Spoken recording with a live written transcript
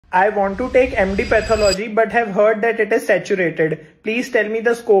I want to take MD Pathology but have heard that it is saturated. Please tell me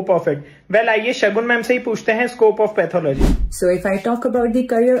the scope of it. Well, आइए शगुन ma'am से ही पूछते हैं scope of pathology. So if I talk about the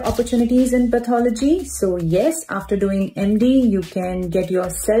career opportunities in pathology, so yes, after doing MD, you can get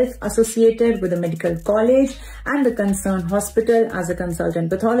yourself associated with a medical college and the concerned hospital as a consultant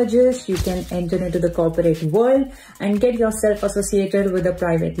pathologist. You can enter into the corporate world and get yourself associated with a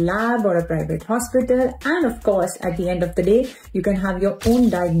private lab or a private hospital. And of course, at the end of the day, you can have your own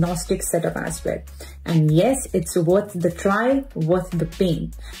diagnostic setup as well. And yes, it's worth the try, worth the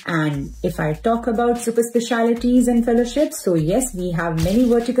pain. And if I talk about super specialities and fellowships, so yes, we have many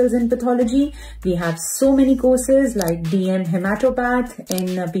verticals in pathology. We have so many courses like DM Hematopath in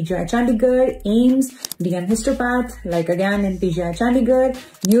PGI Chandigarh, AIMS, DM Histopath, like again in PGI Chandigarh,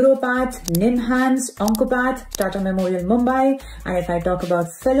 Neuropath, NIMHANS, Oncopath, Tata Memorial Mumbai. And if I talk about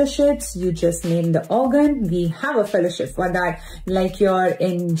fellowships, you just name the organ, we have a fellowship for that. Like you're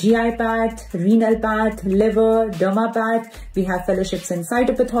in GI path, renal path, liver, derma path, we have fellowships in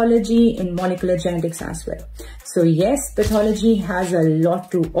cytopathology, in molecular genetics as well. So yes, pathology has a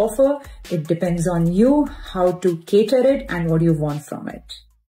lot to offer. It depends on you how to cater it and what you want from it.